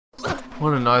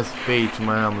What a nice beach.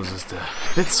 My arm was just a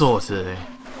bit sore today.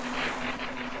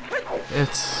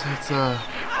 It's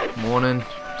morning,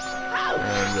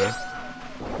 and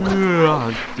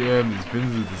damn, these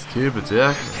Vinces keep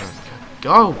attacking.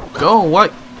 Go away.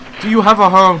 Do you have a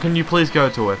home? Can you please go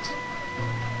to it?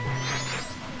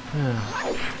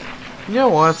 You know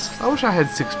what? I wish I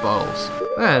had 6 bottles.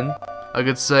 Then I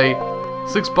could say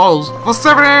 6 bottles for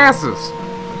 7 asses.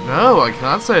 No, I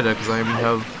can't say that because I only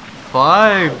have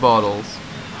 5 bottles.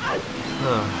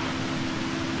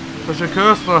 Such a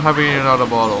curse not having another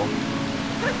bottle.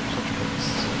 Such a curse.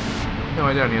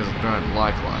 Anyway, down here is a giant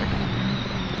like.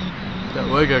 Yeah,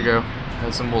 we're gonna go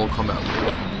have some Mortal Kombat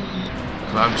with.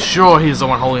 I'm sure he's the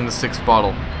one holding the 6th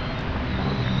bottle.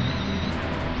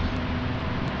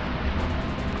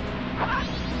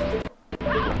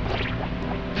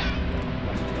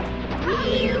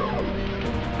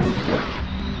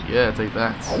 Yeah, take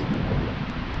that.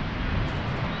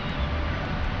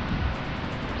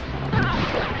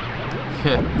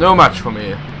 No match for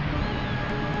me.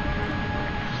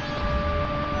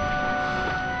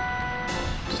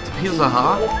 Just a piece of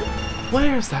heart?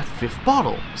 Where is that 5th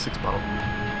bottle? 6th bottle.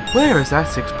 Where is that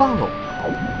 6th bottle?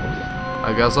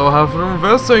 I guess I'll have to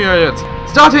investigate it.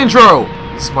 Start intro!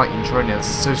 This is my intro and it's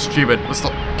so stupid.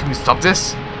 Stop. Can we stop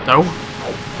this? No?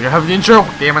 We don't have the intro?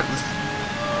 Damn it.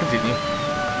 Continue.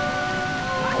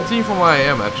 Continue from where I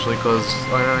am actually, because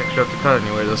I don't actually have to cut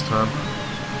anyway this time.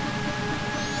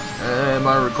 Am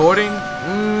I recording?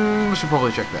 We should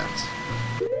probably check that.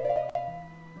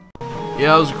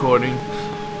 Yeah, I was recording.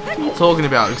 What are you talking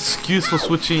about? Excuse for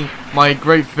switching my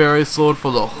Great Fairy Sword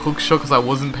for the hook shot because I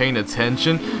wasn't paying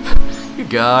attention? You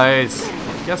guys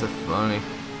are funny.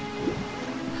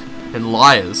 And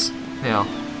liars. Now,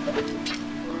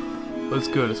 let's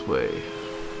go this way.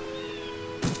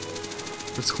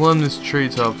 Let's climb this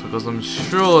treetop because I'm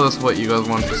sure that's what you guys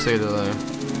want to see today.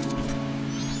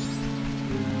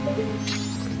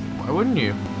 Why wouldn't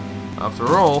you?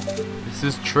 After all, this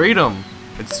is treatum.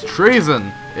 It's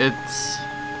treason. It's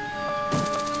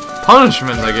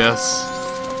punishment, I guess.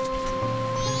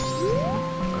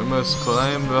 I must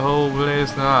climb the whole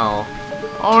place now.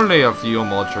 Only a few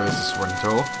more trees to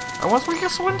swintle. And once we can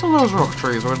swintle those rock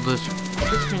trees, we're just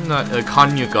mean that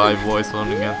Kanye guy voice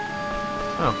on again.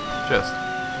 Oh, chest.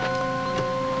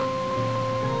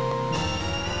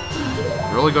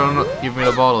 You're really gonna give me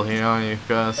the bottle here, aren't you,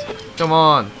 guys? Come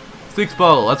on! 6th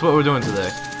bottle, that's what we're doing today.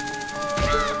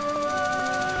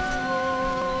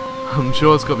 I'm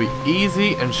sure it's gonna be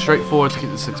easy and straightforward to get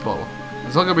the 6th bottle.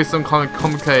 It's not gonna be some kind of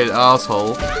complicated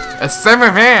asshole. A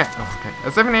 7th ass! Oh, okay.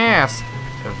 A 7th ass,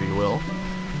 if you will,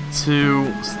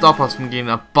 to stop us from getting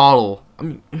a bottle. I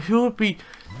mean, who would be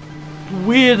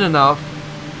weird enough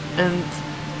and...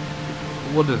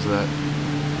 What is that?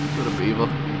 Is that a beaver?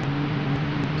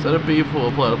 Is that a beaver or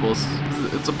a platypus?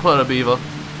 It's a platybeaver.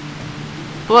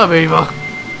 Platybeaver!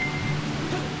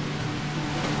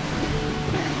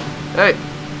 Hey!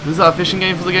 This is our fishing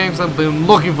game for the game, because I've been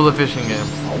looking for the fishing game.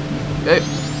 Hey!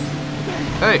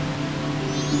 Hey!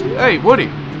 Hey, Woody!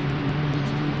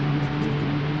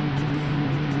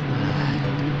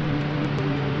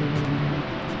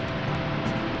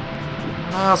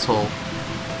 Asshole.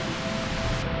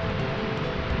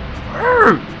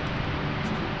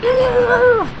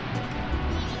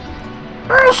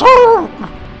 Asshole!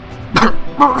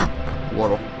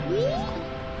 Waddle.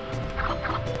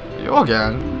 You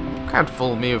again? Can't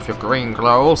fool me with your green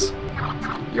clothes.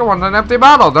 You want an empty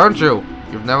bottle, don't you?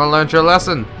 You've never learned your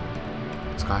lesson.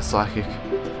 This guy's psychic.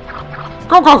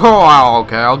 Go! Oh,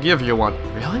 okay, I'll give you one.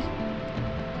 Really?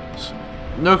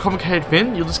 No complicated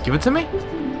thing? You'll just give it to me?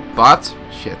 But,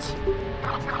 shit.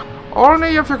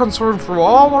 Only if you can swim through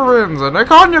all the rings and the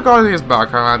Kanye guy is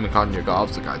back and the Kanye guy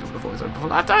the guy doing the voice over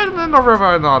that time in the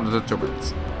river and on the 2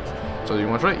 minutes. So you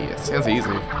want to try? Yes, it's easy.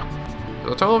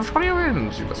 There's a total of 20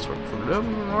 rings. You must swim through them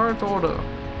in the right order.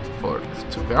 For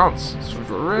 2 counts. Swim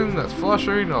through a ring that's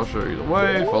flashing. I'll show you the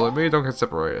way. Follow me. Don't get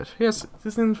separated. Yes,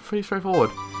 this seems pretty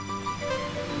straightforward.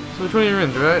 So 20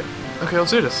 rings, right? Okay,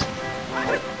 let's do this.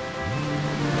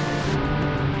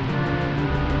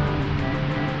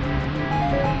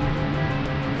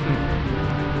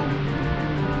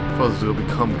 I thought this was gonna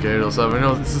be complicated or something.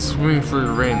 No, this is swimming through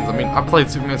the rings. I mean, I played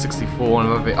Superman 64 and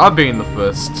I've been in the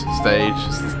first stage.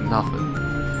 This is nothing.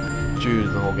 Due to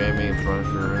the whole game being thrown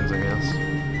through the rings, I guess.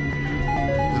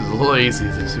 This is a lot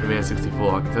easier than Superman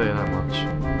 64, I can tell you that much.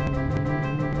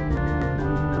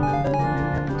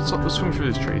 So let's swim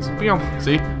through these trees. Bam!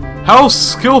 See? How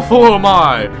skillful am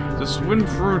I to swim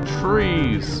through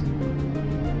trees?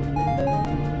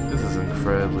 This is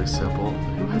incredibly simple.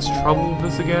 Who has trouble with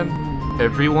this again?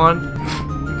 Everyone?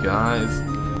 You guys.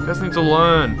 You guys need to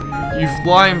learn. You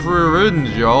flying through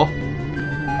rins, y'all.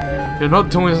 You're not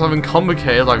doing something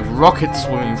complicated like rocket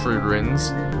swimming through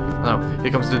rins. No,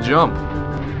 here comes the jump.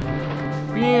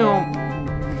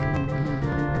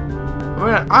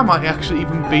 I might actually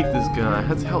even beat this guy.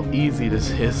 That's how easy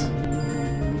this is.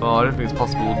 Well, I don't think it's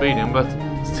possible to beat him, but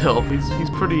still, he's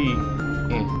pretty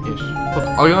ish. Look,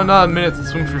 I got another minute to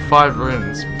swim through 5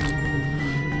 rins.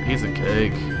 Piece of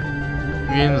cake.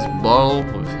 Getting this bottle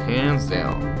with hands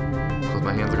down. Because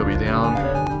my hands are gonna be down.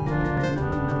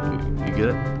 You get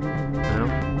it? No?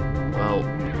 Well,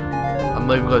 I'm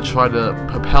not even gonna try to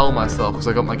propel myself because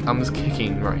I'm just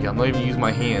kicking right here. I'm not even using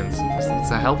my hands. Does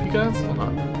that help you guys or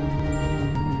not?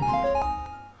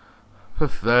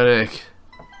 Pathetic.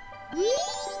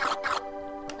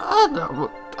 Oh,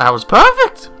 that was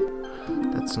perfect.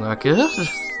 That's not good.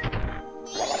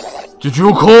 Did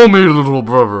you call me little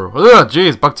brother? Ugh,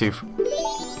 jeez, buck teeth.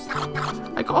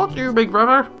 I called you big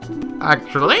brother.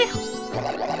 Actually.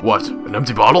 What? An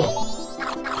empty bottle?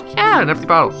 Yeah, an empty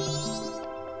bottle.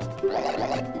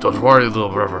 Don't worry, little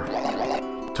brother.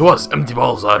 To us, empty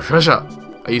bottles are a treasure.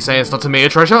 Are you saying it's not to me a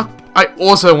treasure? I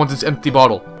also want this empty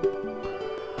bottle.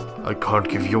 I can't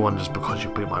give you one just because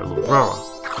you be my little brother.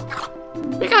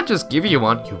 We can't just give you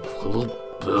one, you little...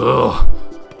 Ugh.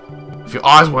 If your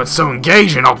eyes weren't so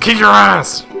engaging, I'll kick your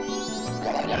ass!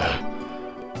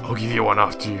 I'll give you one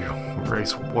after you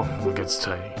race one against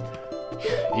Teddy.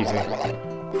 Easy.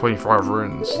 25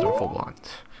 runes, don't fall blind.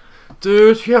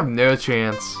 Dude, you have no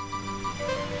chance.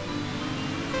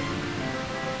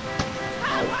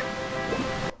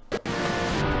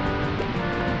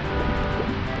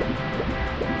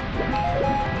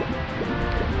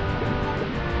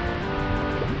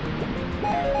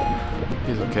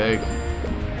 Piece of cake.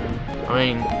 I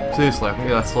mean, seriously, I think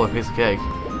that's still a piece of cake.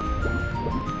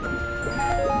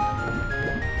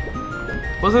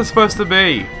 What's this supposed to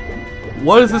be?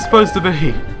 What is this supposed to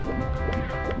be?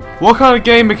 What kind of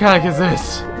game mechanic is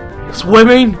this?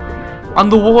 Swimming?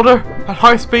 Underwater? At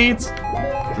high speeds?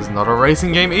 This is not a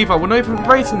racing game either. We're not even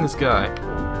racing this guy.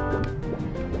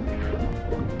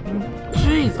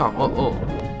 Jeez. Oh.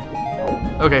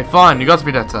 Okay, fine. You got to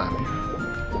be that time.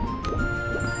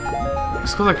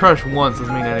 Just because I crashed once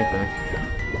doesn't mean anything.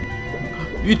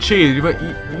 You cheated.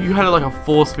 You had like a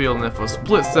force field in there for a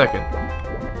split second.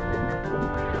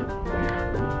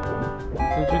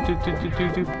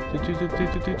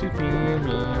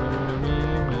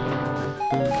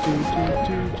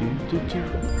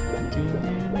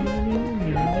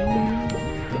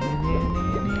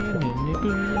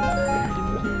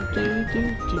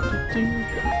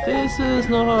 This is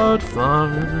not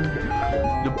fun.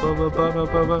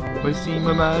 I see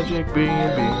my magic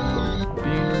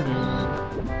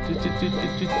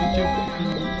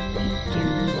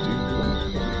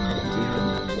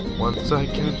Once I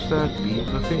catch that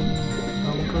beaver thing,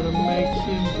 I'm gonna make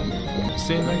him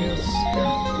sin, I guess.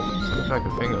 Something I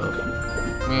can think of.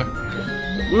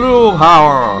 Blue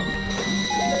power!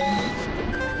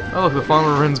 Oh look, the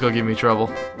farmer Rin's gonna give me trouble.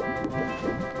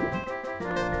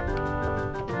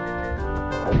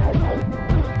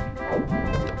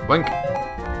 Blink.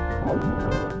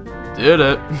 Did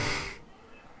it.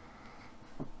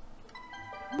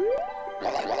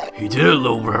 He did it,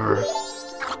 little brother.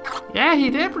 Yeah, he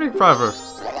did, big brother.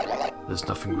 There's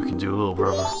nothing we can do, little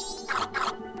brother.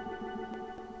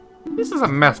 This is a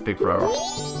mess, big brother.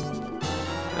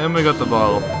 And we got the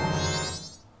bottle.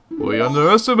 We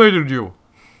underestimated you.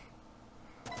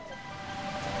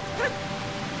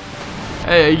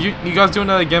 Hey, you guys doing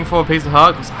that again for a piece of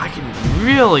heart? Because I can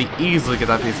really easily get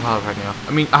that piece of heart right now.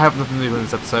 I mean, I have nothing to do in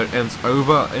this episode, and it's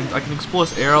over, and I can explore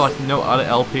this area like no other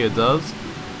LP does.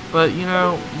 But, you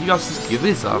know, you guys just give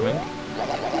this something.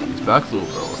 He's back, little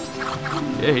brother.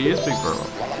 Yeah, he is big brother.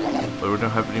 But we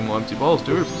don't have any more empty balls,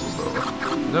 do we, little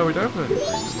brother? No, we don't have any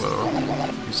empty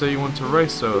brother. You say you want to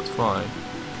race, so it's fine.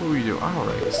 What will you do? I'll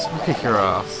race. I'll kick your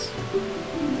ass.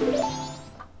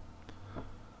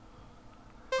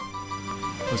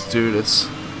 Let's do this.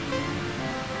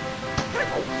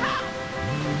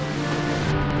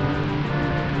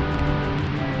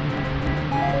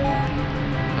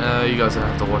 You guys don't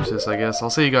have to watch this, I guess. I'll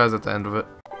see you guys at the end of it.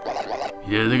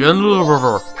 He did it again, little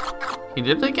brother. He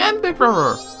did it again, big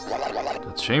brother.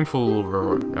 That's shameful, little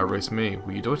brother. Now race me.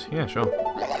 Will you do it? Yeah, sure.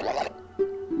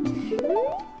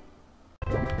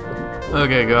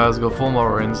 Okay, guys, got 4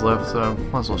 more rings left, so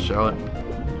might as well show it.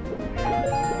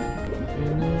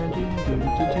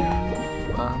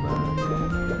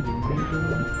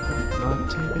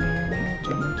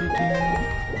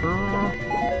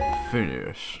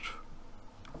 Finished.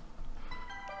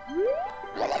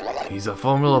 He's a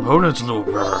formidable opponent, little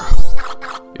brother.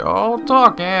 Y'all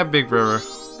talk, eh, Big Brother?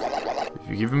 If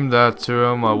you give him that to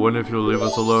him, I wonder if he'll leave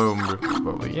us alone.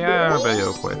 But yeah, I bet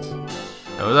he'll quit.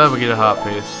 And with that, we get a heart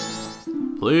piece.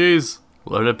 Please,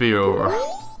 let it be over.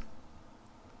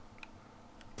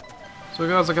 So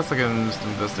guys, I guess I can just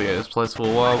investigate this place for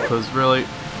a while, because really,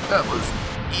 that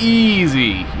was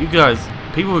easy. You guys,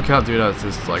 people who can't do that, it's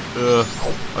just like, I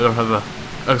don't have a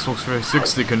Xbox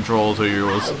 360 control to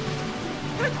use.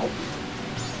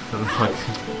 Like,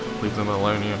 leave them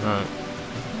alone here, right?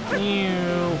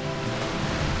 Ew.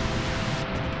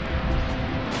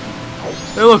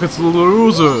 Hey look, it's the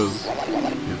losers!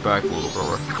 He's back, little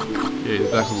brother. Yeah,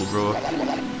 he's back, little brother.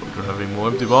 We don't have any more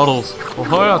empty bottles. Or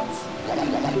hearts!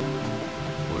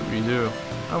 What do we do?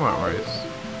 I might race.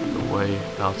 The way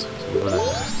out is over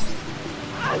there.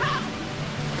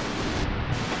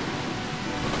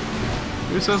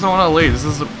 Who says I want to leave? This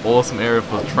is an awesome area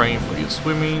for training for your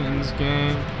swimming in this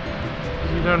game.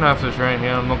 You don't have to train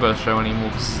here. I'm not going to show any more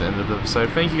because it's the end of the episode.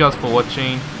 Thank you guys for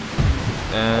watching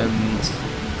and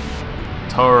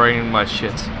tolerating my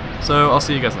shit. So I'll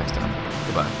see you guys next time.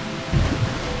 Goodbye.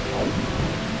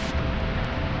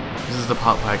 This is the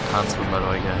part where I can't swim, by the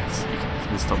way, guys. You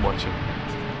can stop watching.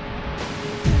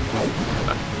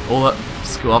 All that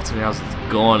skill up to me, it's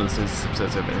gone as soon as this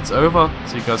episode's over. It's over,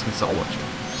 so you guys can start watching.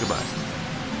 Goodbye.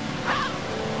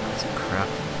 That's crap.